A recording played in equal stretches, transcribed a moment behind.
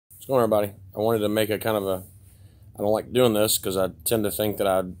going on, everybody? I wanted to make a kind of a, I don't like doing this because I tend to think that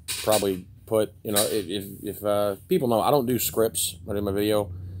I'd probably put, you know, if people know, I don't do scripts when I do my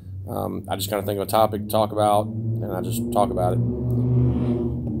video. I just kind of think of a topic to talk about, and I just talk about it.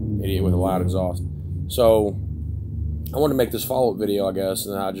 Idiot with a loud exhaust. So I wanted to make this follow-up video, I guess,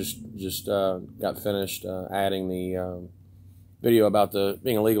 and I just got finished adding the video about the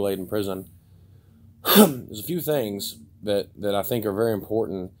being a legal aid in prison. There's a few things that I think are very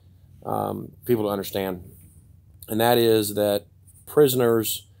important people to understand, and that is that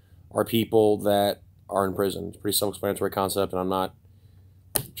prisoners are people that are in prison. It's a pretty self-explanatory concept, and I'm not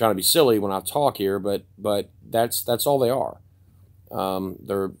trying to be silly when I talk here, but that's all they are.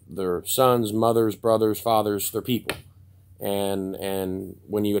 They're sons, mothers, brothers, fathers. They're people, and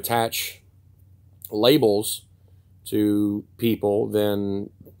when you attach labels to people,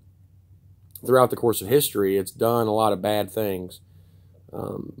 then throughout the course of history, it's done a lot of bad things.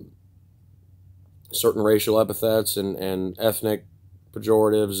 Certain racial epithets and ethnic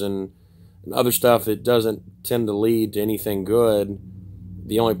pejoratives and other stuff that doesn't tend to lead to anything good.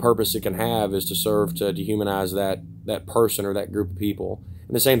 The only purpose it can have is to serve to dehumanize that person or that group of people.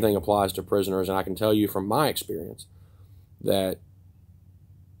 And the same thing applies to prisoners. And I can tell you from my experience that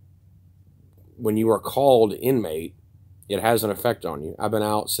when you are called inmate, it has an effect on you. I've been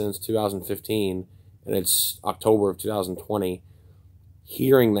out since 2015, and it's October of 2020.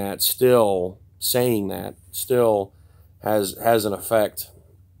 Hearing that, still saying that, still has an effect,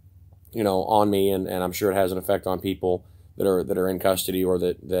 you know, on me, and I'm sure it has an effect on people that are in custody or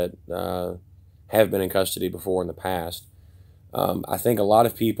that have been in custody before in the past. I think a lot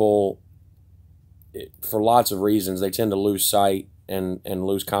of people, for lots of reasons, they tend to lose sight and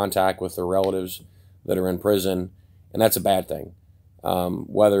lose contact with their relatives that are in prison. And that's a bad thing,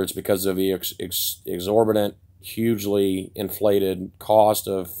 whether it's because of the exorbitant, hugely inflated cost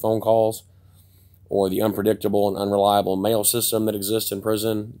of phone calls, or the unpredictable and unreliable mail system that exists in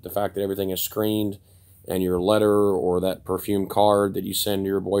prison, the fact that everything is screened, and your letter or that perfume card that you send to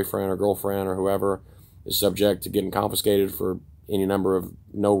your boyfriend or girlfriend or whoever is subject to getting confiscated for any number of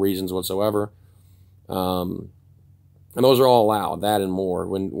no reasons whatsoever. And those are all allowed, that and more.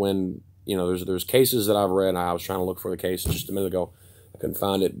 When you know, there's cases that I've read. I was trying to look for the case just a minute ago. I couldn't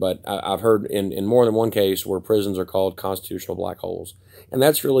find it, but I've heard in more than one case where prisons are called constitutional black holes, and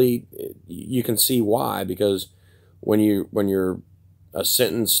that's really, you can see why, because when you're a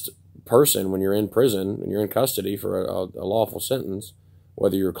sentenced person, when you're in prison and you're in custody for a lawful sentence,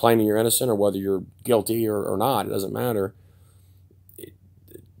 whether you're claiming you're innocent or whether you're guilty or not, it doesn't matter.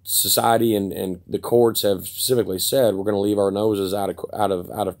 Society and the courts have specifically said we're going to leave our noses out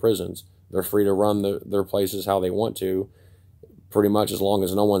of prisons. They're free to run their places how they want to, pretty much as long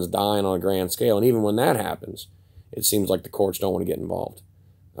as no one's dying on a grand scale. And even when that happens, it seems like the courts don't want to get involved.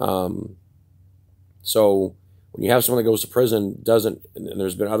 So when you have someone that goes to prison, and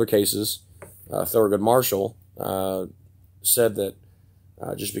there's been other cases, Thurgood Marshall said that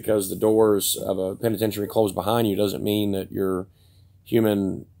just because the doors of a penitentiary close behind you doesn't mean that your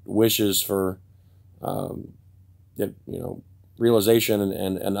human wishes for realization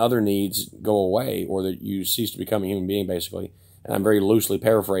and other needs go away, or that you cease to become a human being, basically. And I'm very loosely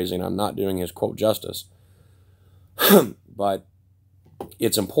paraphrasing. I'm not doing his quote justice. But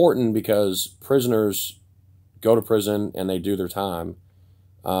it's important because prisoners go to prison and they do their time.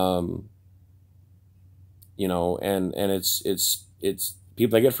 You know, and it's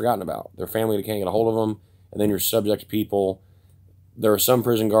people that get forgotten about. Their family that can't get a hold of them, and then you're subject to people. There are some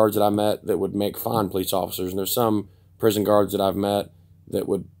prison guards that I met that would make fine police officers, and there's some prison guards that I've met that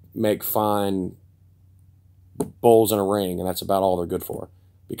would make fine bulls in a ring, and that's about all they're good for,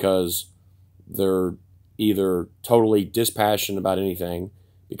 because they're either totally dispassionate about anything,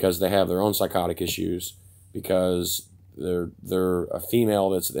 because they have their own psychotic issues, because they're a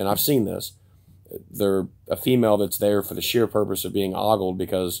female that's, and I've seen this, they're a female that's there for the sheer purpose of being ogled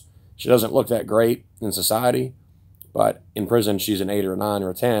because she doesn't look that great in society, but in prison she's an 8 or a 9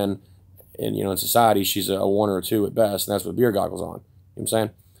 or a 10, and you know, in society she's a 1 or a 2 at best, and that's with beer goggles on. You know what I'm saying?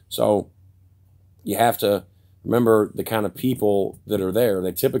 So you have to remember the kind of people that are there.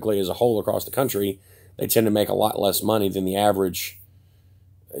 They typically, as a whole across the country, they tend to make a lot less money than the average.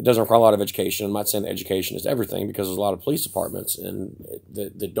 It doesn't require a lot of education. I'm not saying that education is everything, because there's a lot of police departments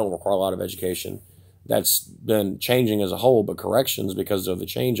that don't require a lot of education. That's been changing as a whole, but corrections, because of the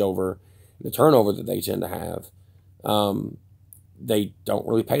changeover, the turnover that they tend to have, they don't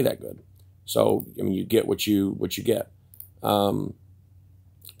really pay that good. So, I mean, you get what you get. The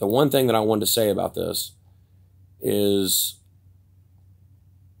one thing that I wanted to say about this is,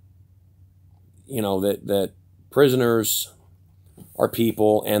 you know, that prisoners, are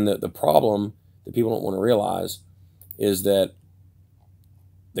people, and the problem that people don't want to realize is that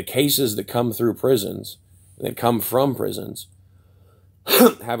the cases that come through prisons, that come from prisons,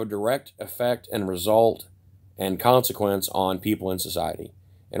 have a direct effect and result and consequence on people in society.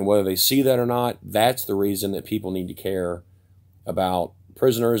 And whether they see that or not, that's the reason that people need to care about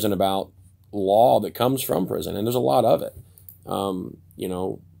prisoners and about law that comes from prison. And there's a lot of it.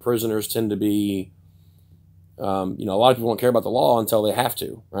 Prisoners tend to be, a lot of people don't care about the law until they have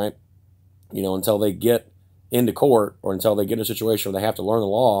to, right? Until they get into court or until they get in a situation where they have to learn the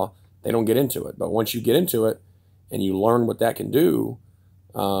law, they don't get into it. But once you get into it and you learn what that can do,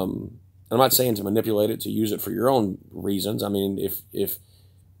 I'm not saying to manipulate it, to use it for your own reasons. I mean, if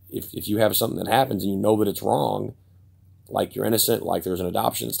you have something that happens and you know that it's wrong, like you're innocent, like there's an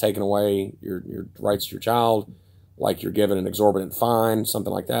adoption that's taken away, your rights to your child, like you're given an exorbitant fine,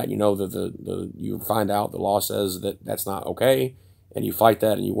 something like that, you know that you find out the law says that that's not okay, and you fight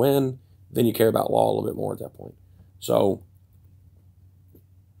that and you win, then you care about law a little bit more at that point. So,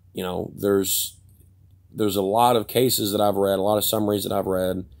 there's a lot of cases that I've read, a lot of summaries that I've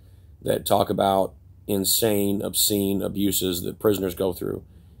read that talk about insane, obscene abuses that prisoners go through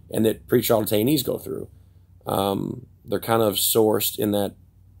and that pretrial detainees go through. They're kind of sourced in that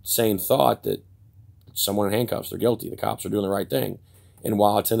same thought that someone in handcuffs, they're guilty, the cops are doing the right thing. And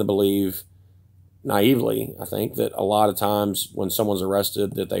while I tend to believe, naively, I think that a lot of times when someone's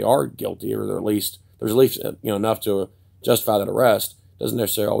arrested that they are guilty, or there's at least enough to justify that arrest, doesn't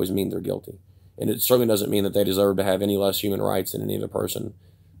necessarily always mean they're guilty. And it certainly doesn't mean that they deserve to have any less human rights than any other person,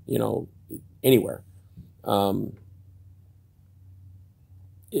 anywhere.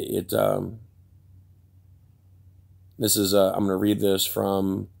 This is, I'm going to read this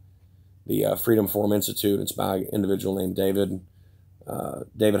from the Freedom Forum Institute. It's by an individual named David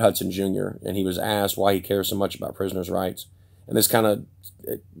Hudson Jr., and he was asked why he cares so much about prisoners' rights. And this kind of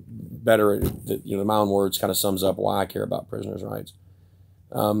my own words kind of sums up why I care about prisoners' rights.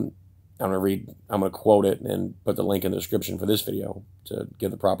 I'm going to quote it and put the link in the description for this video to give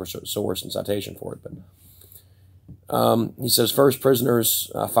the proper source and citation for it. But he says, first,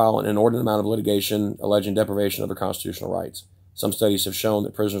 prisoners file an inordinate amount of litigation alleging deprivation of their constitutional rights. Some studies have shown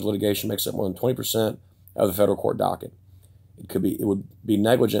that prisoners' litigation makes up more than 20% of the federal court docket. It would be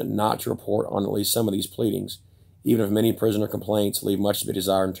negligent not to report on at least some of these pleadings, even if many prisoner complaints leave much to be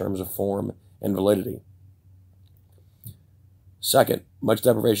desired in terms of form and validity. Second, much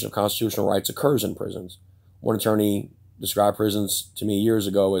deprivation of constitutional rights occurs in prisons. One attorney described prisons to me years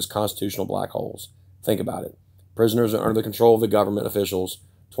ago as constitutional black holes. Think about it. Prisoners are under the control of the government officials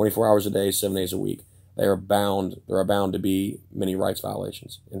 24 hours a day, 7 days a week. There are bound to be many rights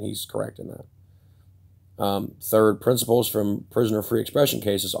violations, and he's correct in that. Third, principles from prisoner free expression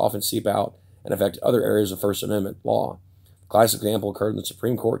cases often seep out and affect other areas of First Amendment law. A classic example occurred in the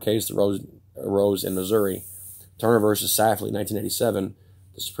Supreme Court case that arose in Missouri. Turner versus Safley, 1987,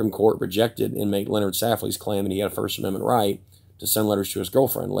 the Supreme Court rejected inmate Leonard Safley's claim that he had a First Amendment right to send letters to his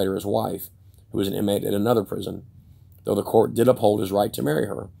girlfriend, later his wife, who was an inmate at another prison. Though the court did uphold his right to marry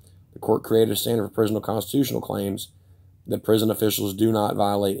her, the court created a standard for prisoner constitutional claims that prison officials do not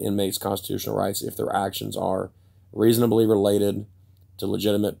violate inmates' constitutional rights if their actions are reasonably related to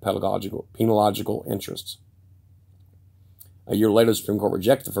legitimate penological interests. A year later, the Supreme Court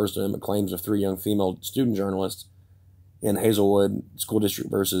rejected the First Amendment claims of 3 young female student journalists in Hazelwood School District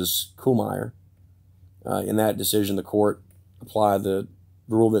versus Kuhlmeyer. In that decision, the court applied the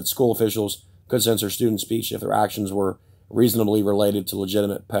rule that school officials could censor student speech if their actions were reasonably related to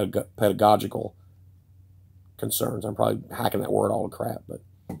legitimate pedagogical concerns. I'm probably hacking that word all to crap, but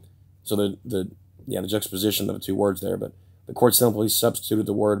so the juxtaposition of the two words there. But the court simply substituted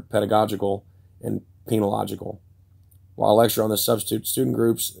the word pedagogical and penological. While I lecture on the substitute student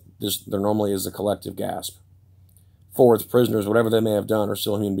groups, there normally is a collective gasp. Fourth, prisoners, whatever they may have done, are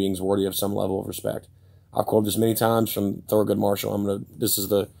still human beings worthy of some level of respect. I've quoted this many times from Thurgood Marshall. This is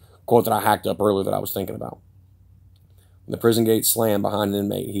the quote that I hacked up earlier that I was thinking about. When the prison gates slam behind an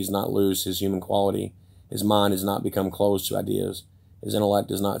inmate, he does not lose his human quality. His mind does not become closed to ideas. His intellect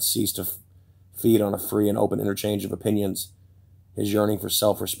does not cease to feed on a free and open interchange of opinions. His yearning for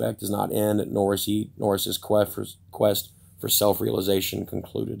self-respect does not end, nor is his quest for self-realization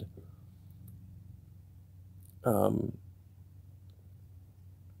concluded. And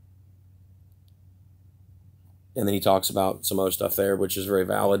then he talks about some other stuff there, which is very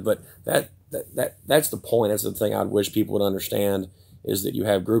valid. But that's the point. That's the thing I'd wish people would understand, is that you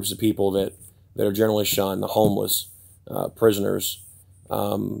have groups of people that are generally shunned, the homeless, prisoners,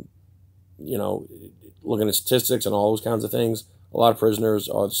 looking at statistics and all those kinds of things. A lot of prisoners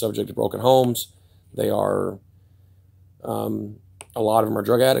are the subject of broken homes. They are A lot of them are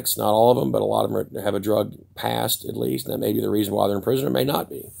drug addicts, not all of them, but a lot of them have a drug past at least, and that may be the reason why they're in prison, or may not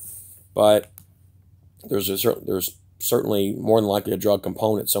be. But there's certainly more than likely a drug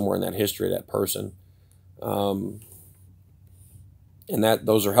component somewhere in that history of that person. And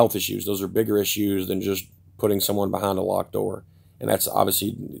those are health issues. Those are bigger issues than just putting someone behind a locked door. And that's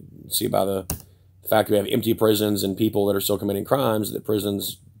obviously, see by the fact that we have empty prisons and people that are still committing crimes, that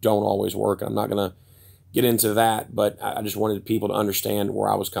prisons don't always work. I'm not going to get into that, but I just wanted people to understand where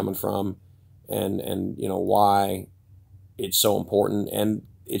I was coming from, and why it's so important, and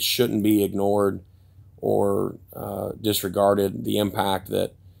it shouldn't be ignored or disregarded, the impact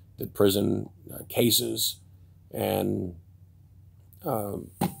that prison cases and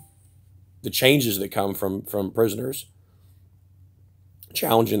the changes that come from prisoners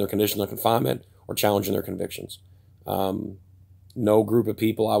challenging their conditions of confinement or challenging their convictions. No group of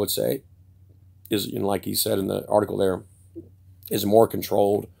people, I would say, is, like he said in the article there, is more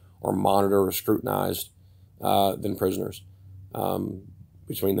controlled or monitored or scrutinized than prisoners.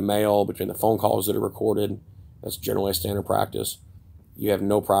 Between the mail, between the phone calls that are recorded, that's generally a standard practice. You have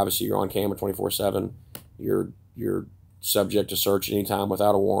no privacy. You're on camera 24/7. You're subject to search anytime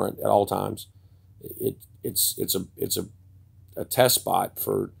without a warrant at all times. It's a test spot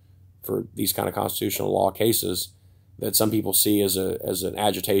for these kind of constitutional law cases that some people see as an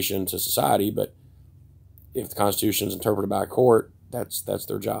agitation to society, but if the Constitution is interpreted by a court, that's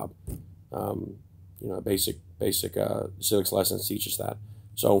their job. Basic civics lessons teach us that.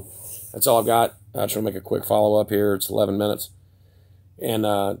 So that's all I've got. I just want to make a quick follow up here. It's 11 minutes, and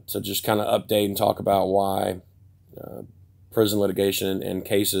to just kind of update and talk about why prison litigation and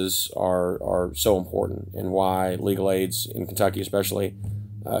cases are so important, and why legal aids in Kentucky, especially,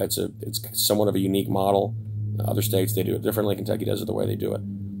 it's somewhat of a unique model. Other states, they do it differently. Kentucky does it the way they do it.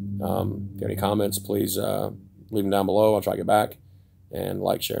 If you have any comments, please leave them down below. I'll try to get back. And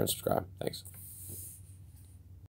like, share, and subscribe. Thanks.